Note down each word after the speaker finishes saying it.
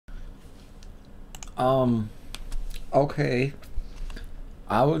Um, okay.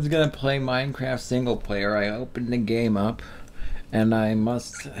 I was gonna play Minecraft single player. I opened the game up, and I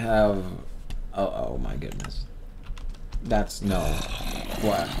must have. Oh my goodness. That's no.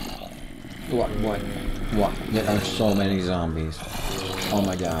 What? What? There are so many zombies. Oh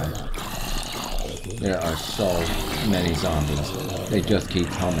my god. There are so many zombies. They just keep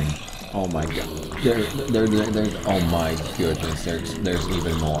coming. Oh my god. There's, oh my goodness, there's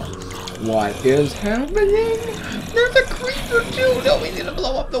even more. What is happening? There's a creeper too! No, we need to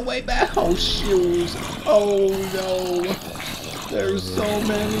blow up the way back. Oh, shoes. Oh no. There's so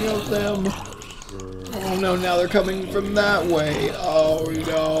many of them. Oh no, now they're coming from that way. Oh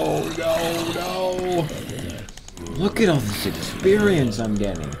no. Look at all this experience I'm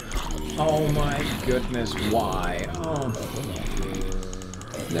getting. Oh my goodness, why? Oh.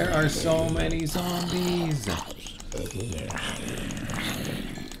 There are so many zombies.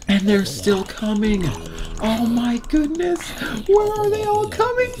 And they're still coming. Oh my goodness. Where are they all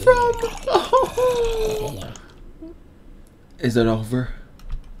coming from? Oh. Is it over?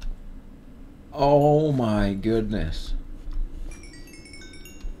 Oh my goodness.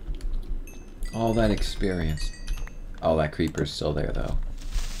 All that experience. Oh, that creeper's still there though.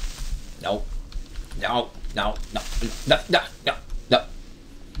 No. No. No. No. No. No. No. No.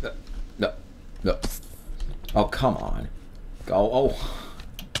 No. No. Oh, come on. Go. Oh.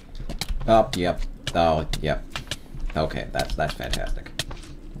 Oh, yep. Oh, yep. Okay, that's fantastic.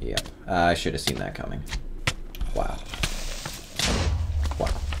 Yep. I should have seen that coming. Wow.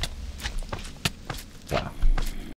 Wow. Wow.